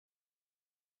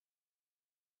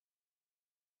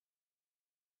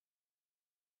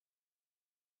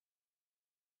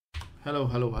Hello,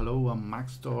 hello, hello, I'm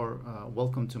MaxxHunter.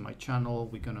 Welcome to my channel.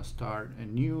 We're gonna start a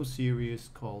new series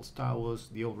called Star Wars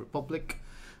The Old Republic.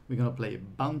 We're gonna play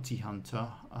Bounty Hunter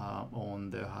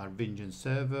on the Harbinger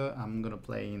server. I'm gonna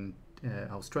play in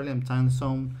Australian time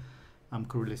zone. I'm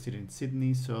currently sitting in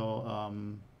Sydney, so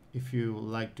if you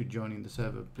like to join in the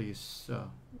server, please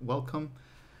welcome.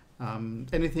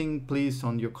 Anything, please,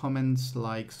 on your comments,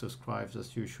 like, subscribe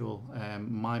as usual.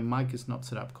 My mic is not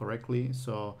set up correctly,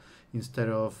 so instead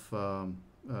of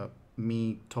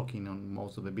me talking on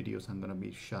most of the videos, I'm gonna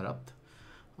be shut up.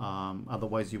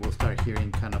 Otherwise, you will start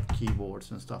hearing kind of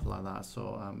keyboards and stuff like that.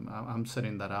 So I'm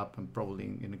setting that up, and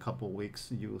probably in a couple of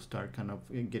weeks you will start kind of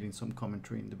getting some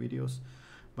commentary in the videos.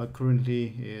 But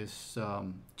currently is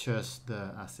just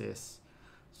the as is.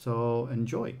 So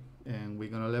enjoy. And we're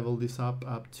gonna level this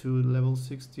up to level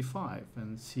 65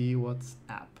 and see what's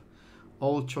up.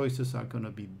 All choices are gonna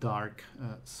be dark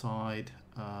side.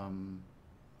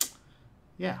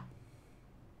 Yeah,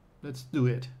 let's do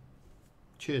it.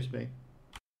 Cheers, babe.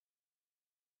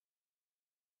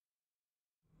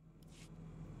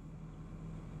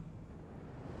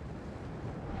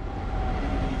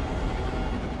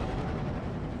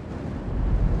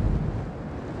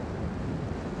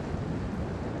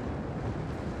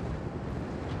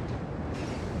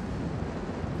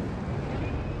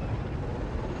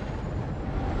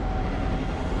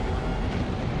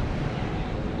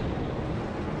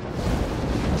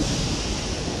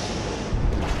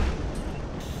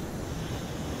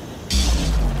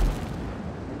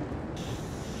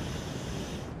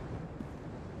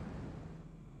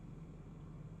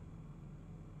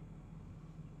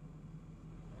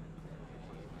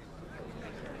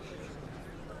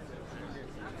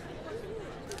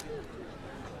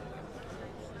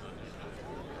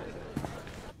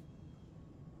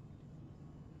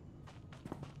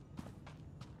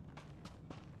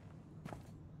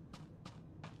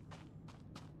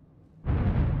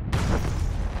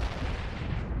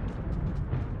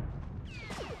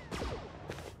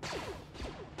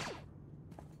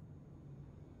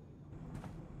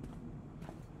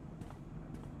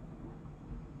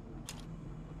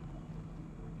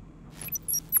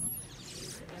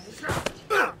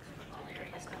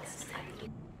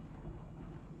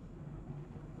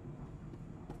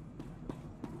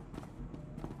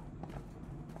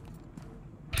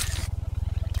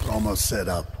 Almost set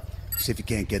up. See if you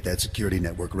can't get that security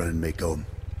network running, Mako.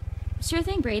 Sure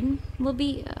thing, Braden. We'll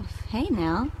be... hey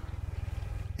now.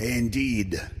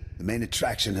 Indeed. The main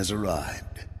attraction has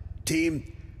arrived.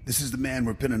 Team, this is the man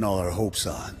we're pinning all our hopes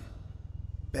on.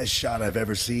 Best shot I've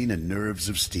ever seen and nerves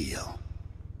of steel.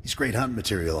 He's great hunt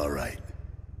material, all right.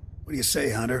 What do you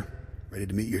say, Hunter? Ready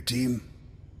to meet your team?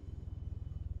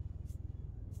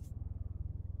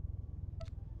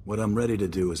 What I'm ready to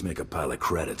do is make a pile of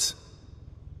credits.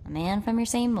 A man from your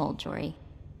same mold, Jory.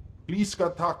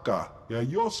 Liska taka ja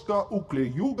joska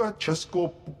ukle yuga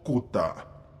chesko pukuta.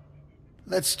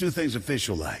 Let's do things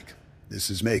official-like. This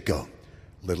is Mako,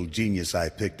 little genius I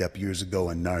picked up years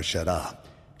ago in Nar Shaddaa.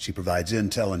 She provides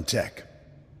intel and tech.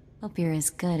 Hope you're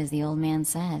as good as the old man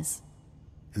says.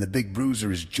 And the big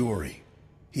bruiser is Jory.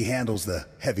 He handles the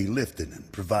heavy lifting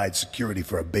and provides security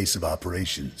for our base of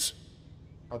operations.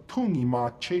 Atungi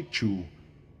ma chechu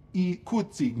I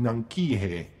kutsig nang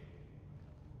kihe.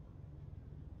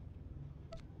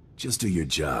 Just do your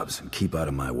jobs and keep out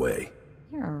of my way.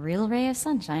 You're a real ray of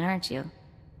sunshine, aren't you?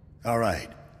 All right,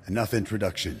 enough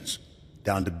introductions.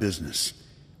 Down to business.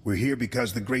 We're here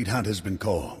because the Great Hunt has been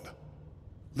called.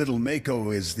 Little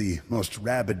Mako is the most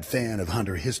rabid fan of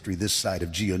hunter history this side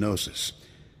of Geonosis,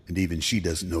 and even she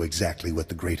doesn't know exactly what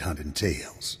the Great Hunt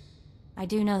entails. I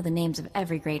do know the names of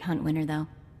every great hunt winner, though.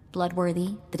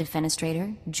 Bloodworthy, the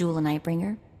Defenestrator, Jewel and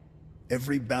Nightbringer.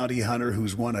 Every bounty hunter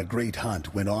who's won a great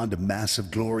hunt went on to massive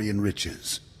glory and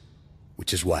riches.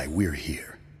 Which is why we're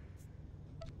here.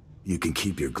 You can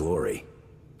keep your glory.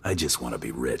 I just want to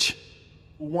be rich.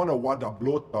 Wana wada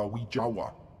blota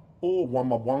wijawa. O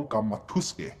wamawanka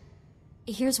matuske.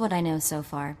 Here's what I know so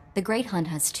far. The Great Hunt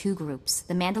has two groups,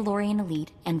 the Mandalorian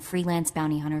Elite and freelance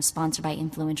bounty hunters sponsored by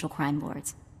influential crime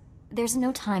lords. There's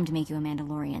no time to make you a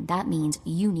Mandalorian. That means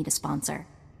you need a sponsor.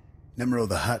 Nemro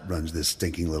the Hutt runs this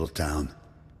stinking little town.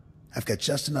 I've got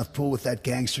just enough pull with that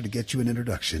gangster to get you an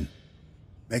introduction.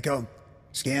 Mako,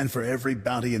 scan for every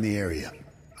bounty in the area.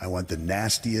 I want the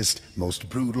nastiest, most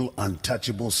brutal,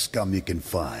 untouchable scum you can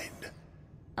find.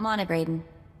 I'm on it, Braden.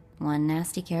 One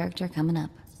nasty character coming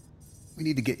up. We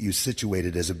need to get you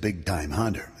situated as a big-time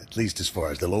hunter, at least as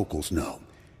far as the locals know.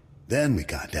 Then we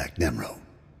contact Nemro.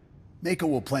 Mako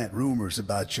will plant rumors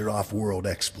about your off-world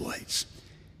exploits.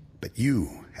 But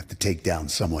you have to take down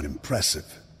someone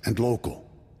impressive and local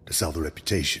to sell the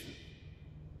reputation.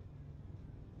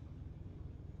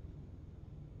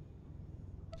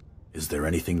 Is there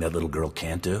anything that little girl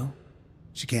can't do?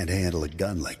 She can't handle a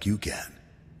gun like you can.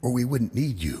 Or we wouldn't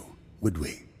need you, would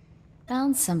we?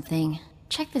 Found something.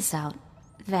 Check this out.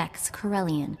 Vex,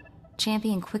 Corellian.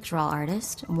 Champion quick-draw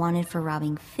artist, wanted for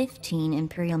robbing 15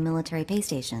 Imperial military pay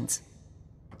stations.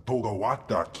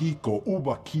 Togawata Kiko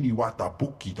Uba Kiriwata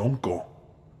Buki Donko.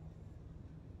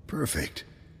 Perfect.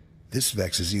 This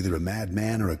Vex is either a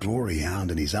madman or a glory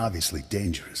hound, and he's obviously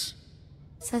dangerous.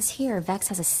 Says here, Vex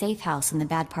has a safe house in the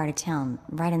bad part of town,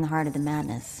 right in the heart of the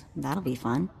madness. That'll be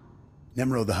fun.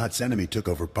 Nemro the Hutt's enemy took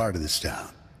over part of this town.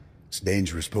 It's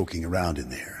dangerous poking around in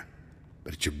there,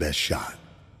 but it's your best shot.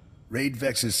 Raid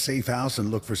Vex's safe house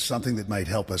and look for something that might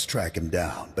help us track him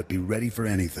down, but be ready for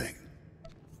anything.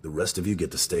 The rest of you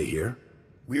get to stay here?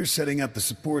 We're setting up the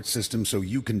support system so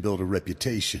you can build a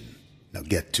reputation. Now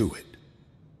get to it.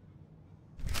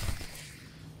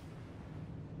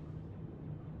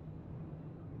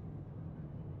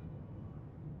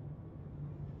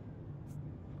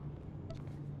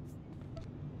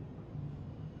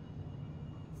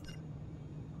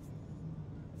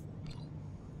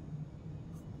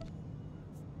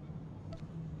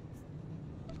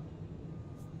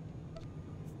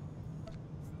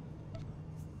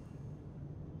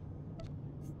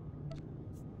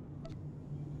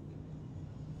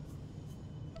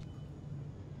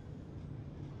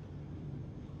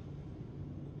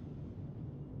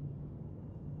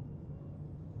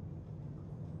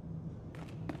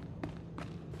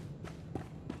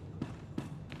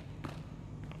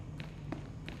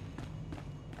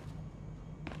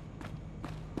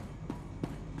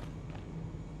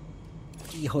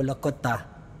 Iholokota.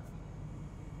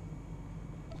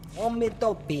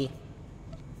 Omitopi.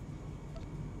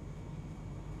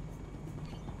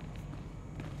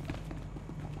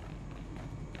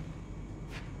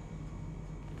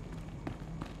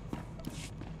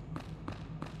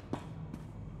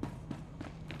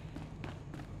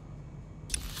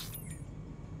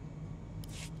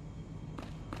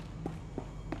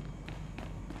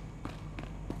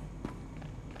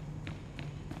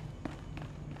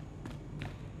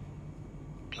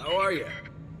 How are you?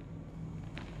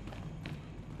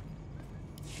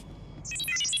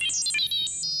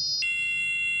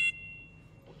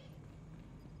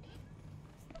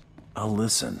 I'll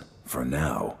listen, for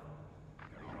now.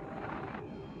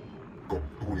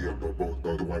 Koptulia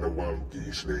Boboto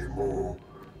Duanawanki Snemo,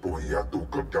 Boyatu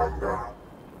Katanga.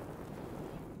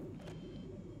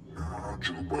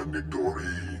 Juba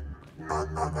Nidori,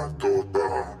 Nanana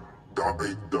Tota,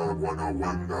 Daida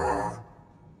Wanawanda.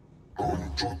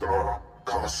 Conchuta,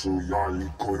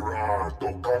 Kasuyali Koira,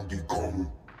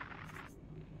 Tokandikong.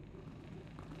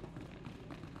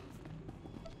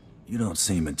 You don't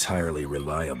seem entirely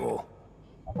reliable.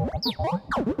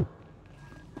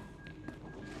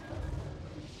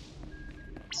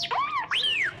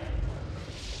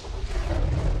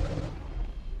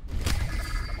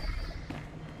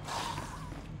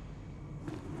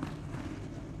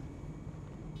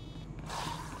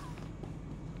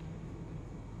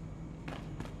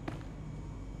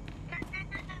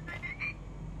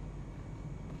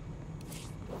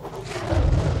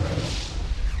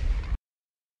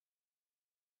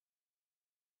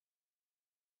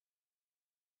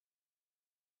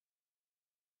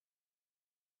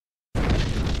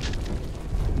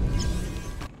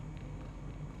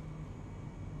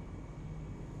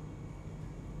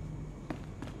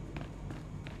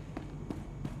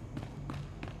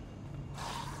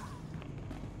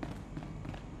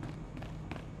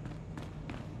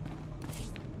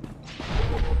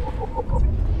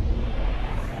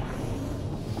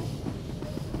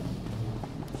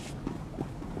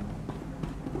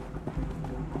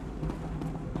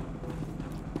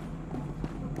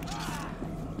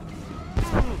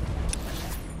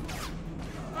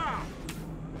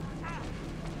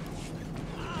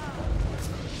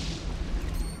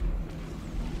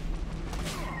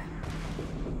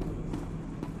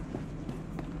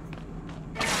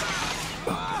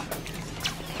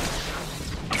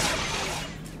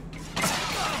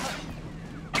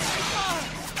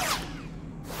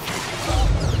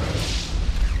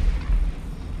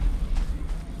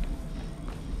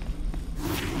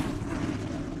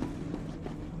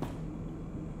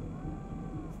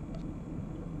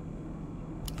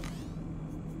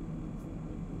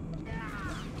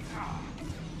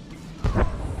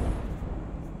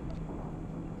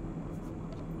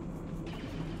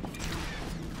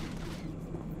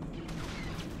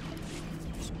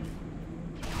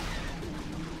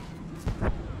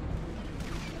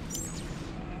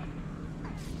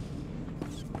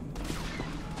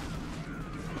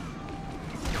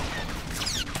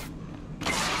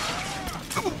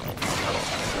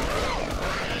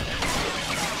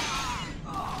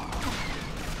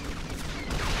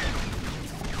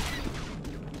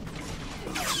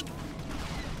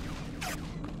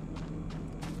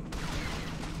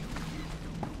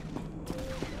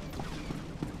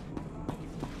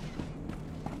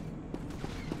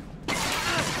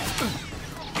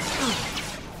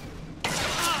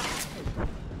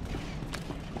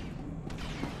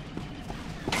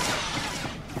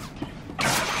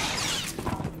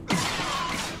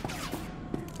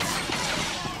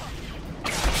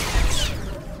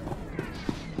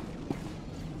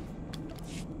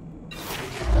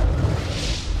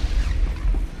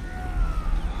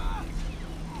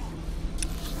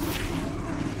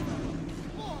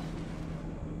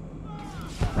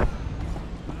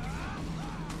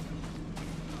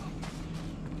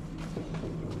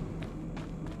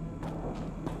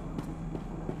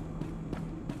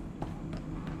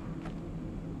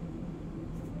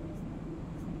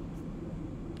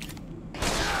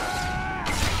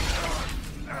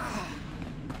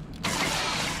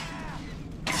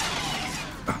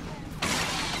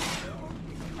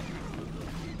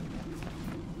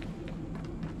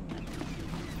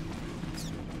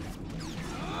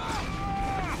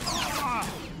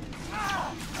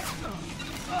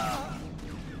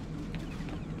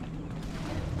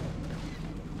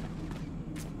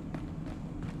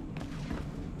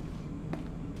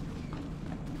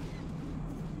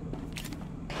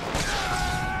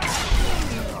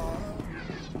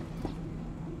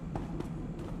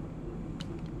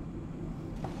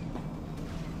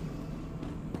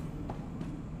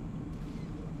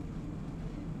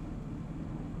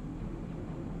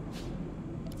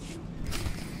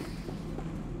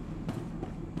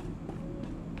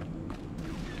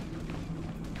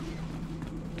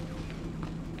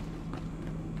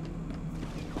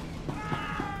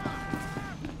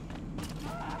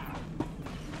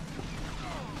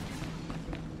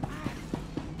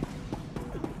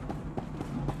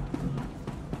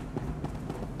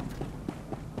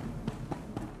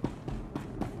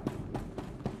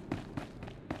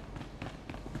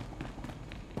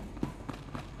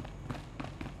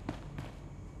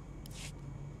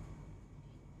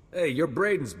 Hey, you're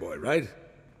Braden's boy, right?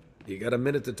 You got a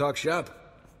minute to talk shop?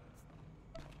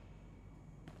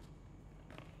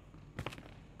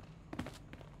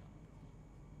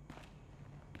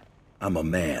 I'm a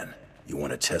man. You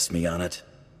want to test me on it?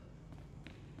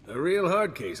 A real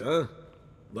hard case, huh?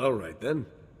 All right, then.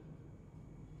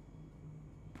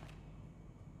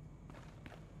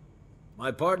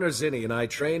 My partner Zinni and I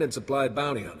train and supply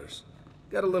bounty hunters.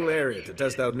 Got a little area to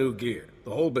test out new gear,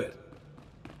 the whole bit.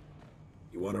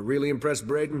 You want to really impress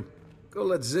Braden? Go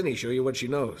let Zinni show you what she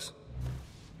knows.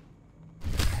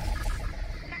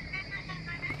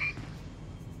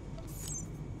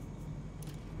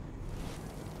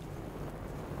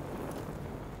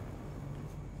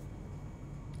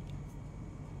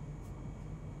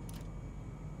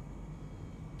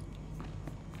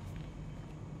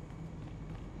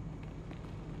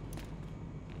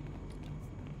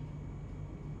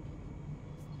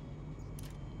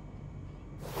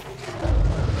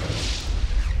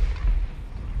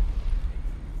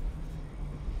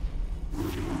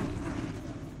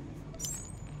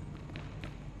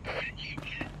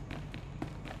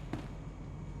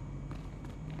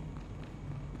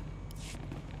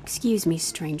 Excuse me,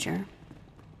 stranger.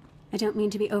 I don't mean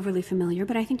to be overly familiar,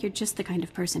 but I think you're just the kind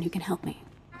of person who can help me.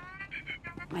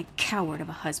 My coward of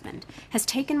a husband has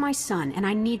taken my son, and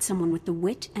I need someone with the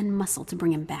wit and muscle to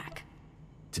bring him back.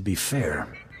 To be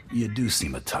fair, you do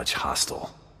seem a touch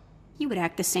hostile. You would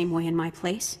act the same way in my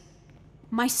place.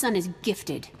 My son is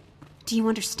gifted. Do you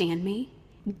understand me?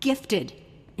 Gifted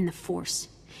in the Force.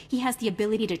 He has the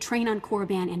ability to train on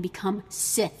Korriban and become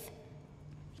Sith.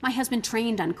 My husband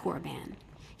trained on Korriban.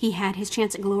 He had his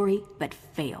chance at glory, but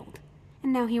failed.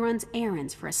 And now he runs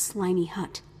errands for a slimy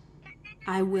hut.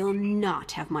 I will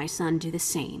not have my son do the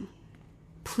same.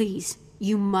 Please,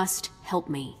 you must help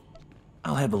me.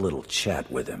 I'll have a little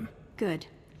chat with him. Good.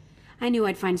 I knew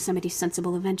I'd find somebody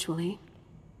sensible eventually.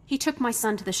 He took my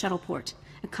son to the shuttle port.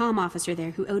 A comm officer there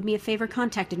who owed me a favor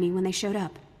contacted me when they showed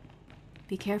up.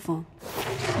 Be careful.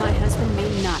 My husband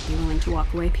may not be willing to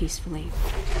walk away peacefully.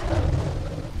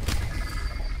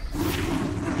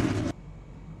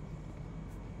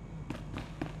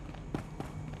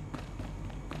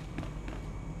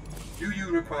 Do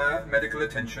you require medical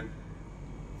attention?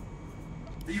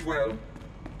 Be well.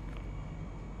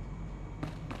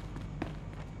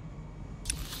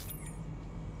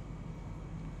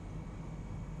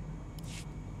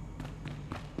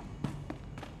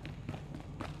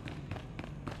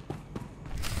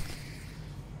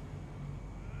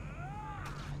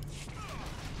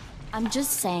 I'm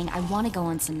just saying I want to go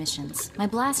on some missions. My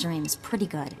blaster aim is pretty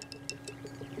good.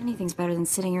 Anything's better than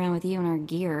sitting around with you and our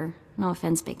gear. No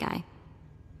offense, big guy.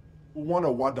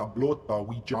 Wana wada blota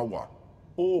wijawa.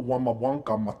 O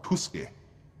wamawanka matuske.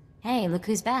 Hey, look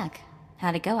who's back.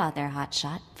 How'd it go out there,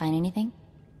 hotshot? Find anything?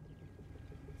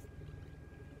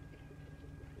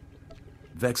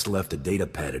 Vex left a data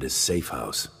pad at his safe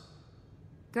house.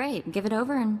 Great, give it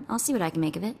over and I'll see what I can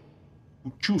make of it.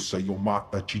 Uchusa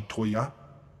yomata chitoya.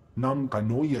 Nam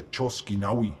kanoya choski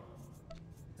nawi.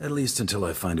 At least until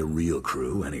I find a real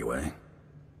crew, anyway.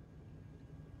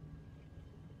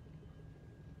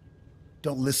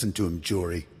 Don't listen to him,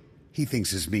 Jory. He thinks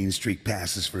his mean streak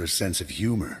passes for a sense of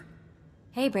humor.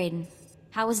 Hey, Braden.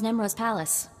 How was Nemro's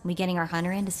palace? We getting our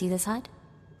hunter in to see this hut?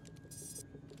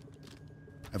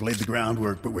 I've laid the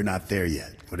groundwork, but we're not there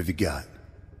yet. What have you got?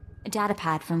 A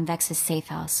datapad from Vex's safe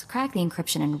house. Cracked the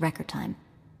encryption in record time.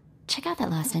 Check out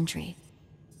that last entry.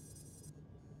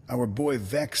 Our boy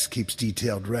Vex keeps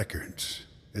detailed records.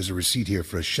 There's a receipt here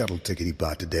for a shuttle ticket he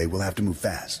bought today. We'll have to move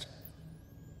fast.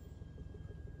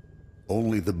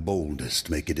 Only the boldest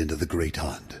make it into the Great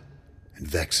Hunt. And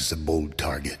Vex is a bold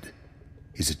target.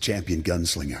 He's a champion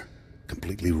gunslinger,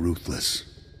 completely ruthless.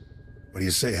 What do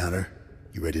you say, Hunter?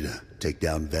 You ready to take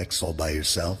down Vex all by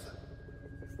yourself?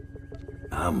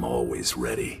 I'm always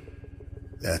ready.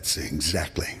 That's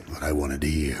exactly what I wanted to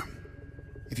hear.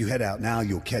 If you head out now,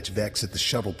 you'll catch Vex at the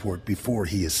shuttle port before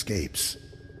he escapes.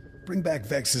 Bring back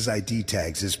Vex's ID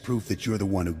tags as proof that you're the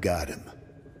one who got him.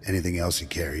 Anything else he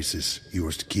carries is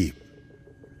yours to keep.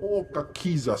 O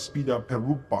kakiza spida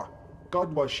perupa.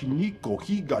 Gadwa shiniko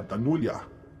higa danulia.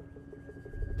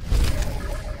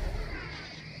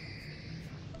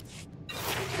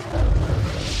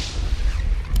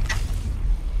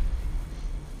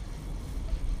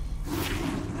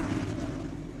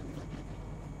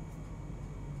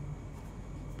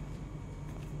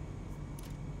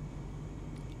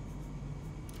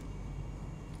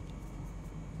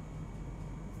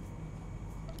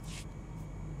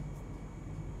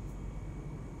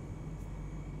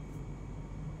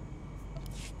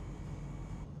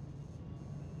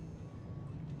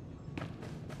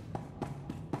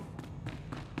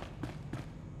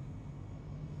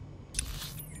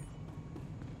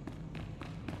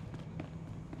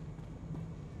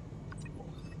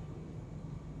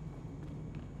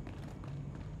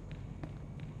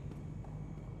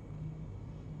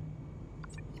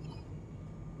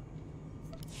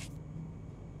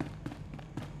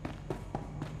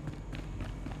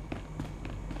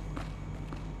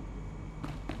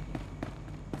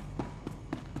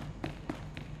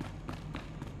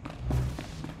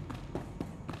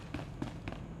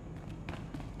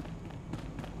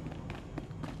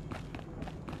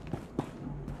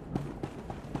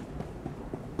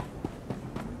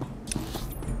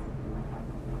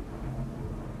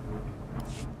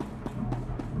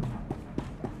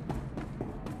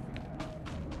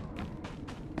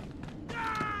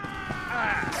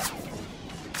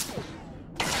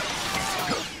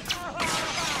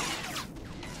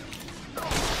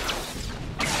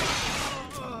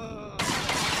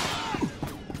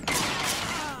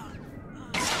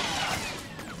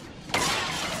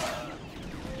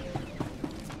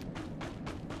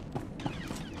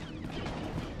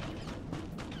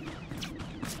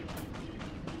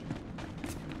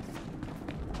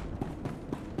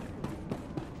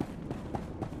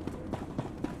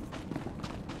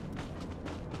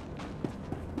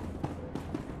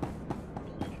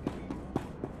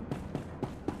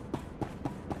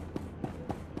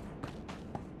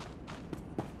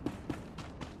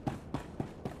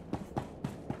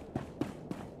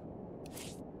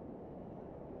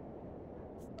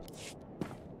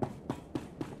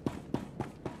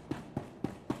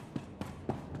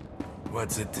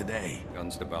 What's it today?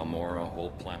 Guns to Balmora, a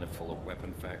whole planet full of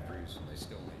weapon factories. They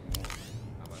still need more.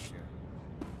 How about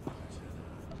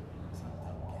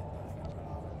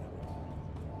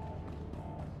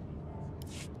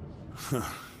you?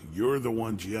 You're the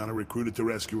one Gianna recruited to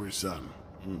rescue her son.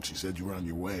 She said you were on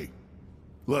your way.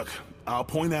 Look, I'll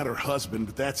point out her husband,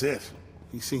 but that's it.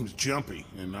 He seems jumpy,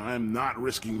 and I'm not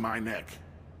risking my neck.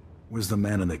 Where's the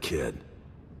man and the kid?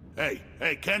 Hey,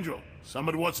 Kendrell,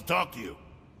 somebody wants to talk to you.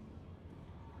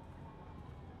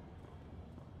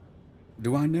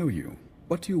 Do I know you?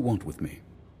 What do you want with me?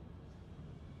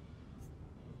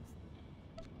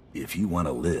 If you want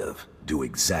to live, do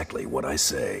exactly what I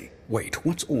say. Wait,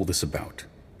 what's all this about?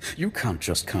 You can't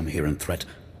just come here and threat...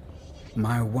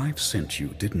 My wife sent you,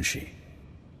 didn't she?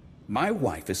 My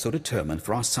wife is so determined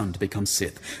for our son to become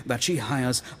Sith that she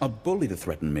hires a bully to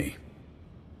threaten me.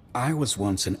 I was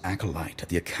once an acolyte at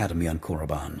the Academy on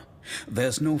Korriban.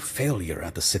 There's no failure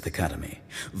at the Sith Academy.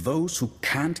 Those who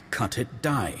can't cut it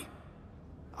die.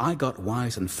 I got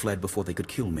wise and fled before they could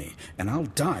kill me, and I'll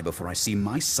die before I see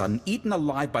my son eaten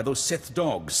alive by those Sith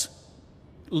dogs.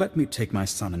 Let me take my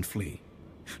son and flee.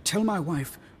 Tell my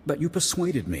wife that you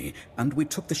persuaded me, and we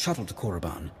took the shuttle to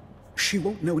Korriban. She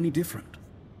won't know any different.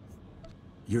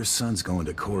 Your son's going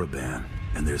to Korriban,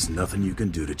 and there's nothing you can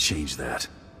do to change that.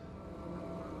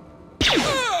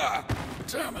 Ah!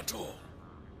 Damn it all.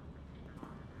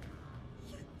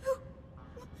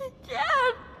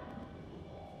 Dad!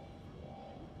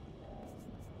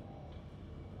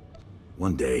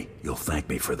 One day, you'll thank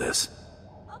me for this.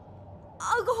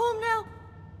 I'll go home now.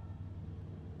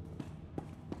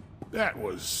 That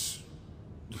was...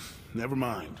 Never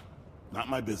mind. Not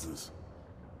my business.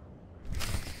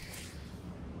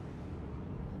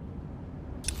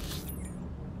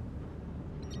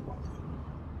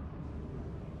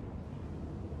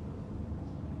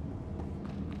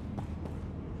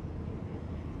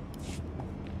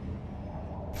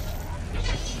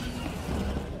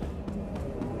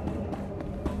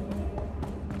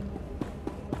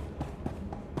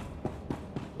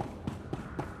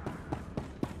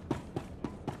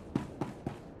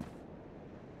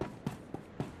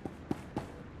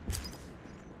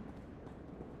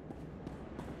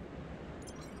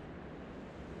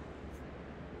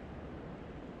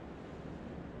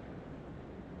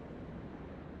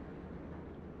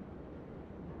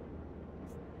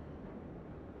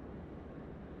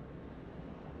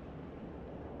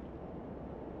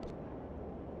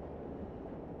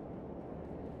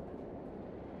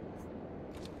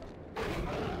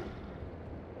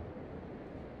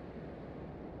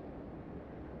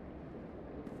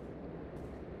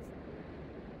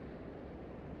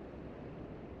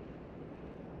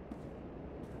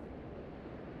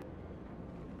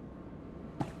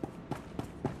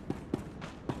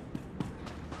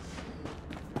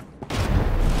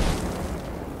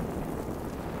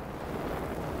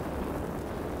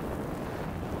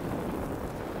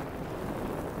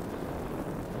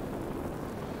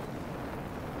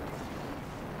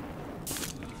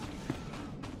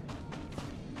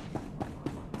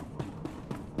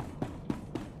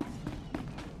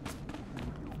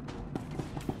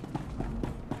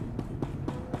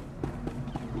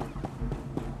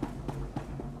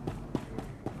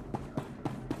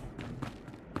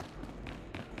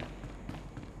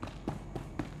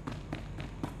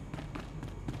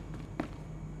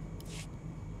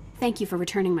 Thank you for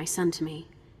returning my son to me.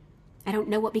 I don't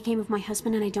know what became of my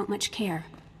husband, and I don't much care.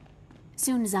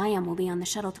 Soon Zayam will be on the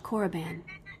shuttle to Korriban.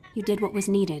 You did what was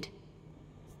needed.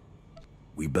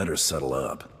 We better settle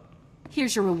up.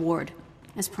 Here's your reward,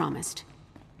 as promised.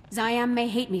 Zayam may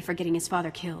hate me for getting his father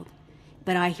killed,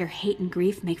 but I hear hate and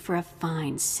grief make for a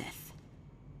fine Sith.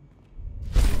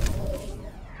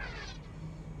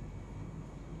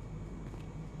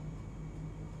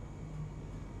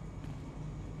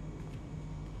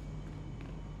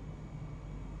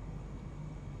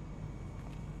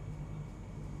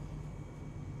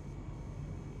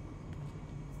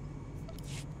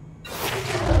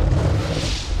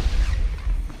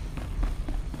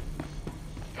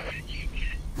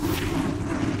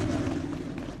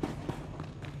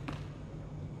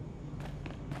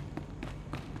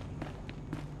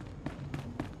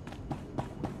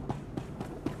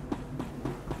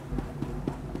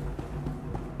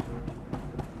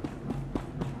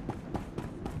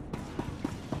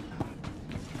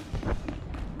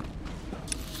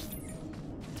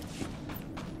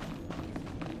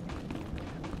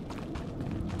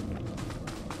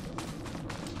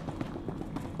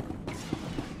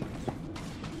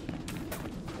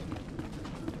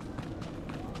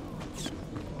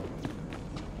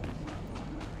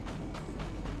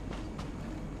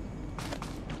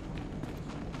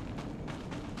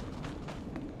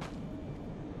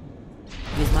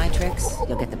 tricks,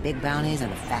 you'll get the big bounties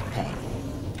and the fat pay.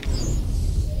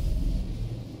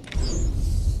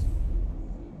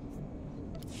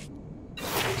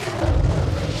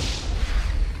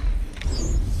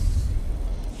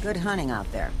 Good hunting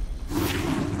out there.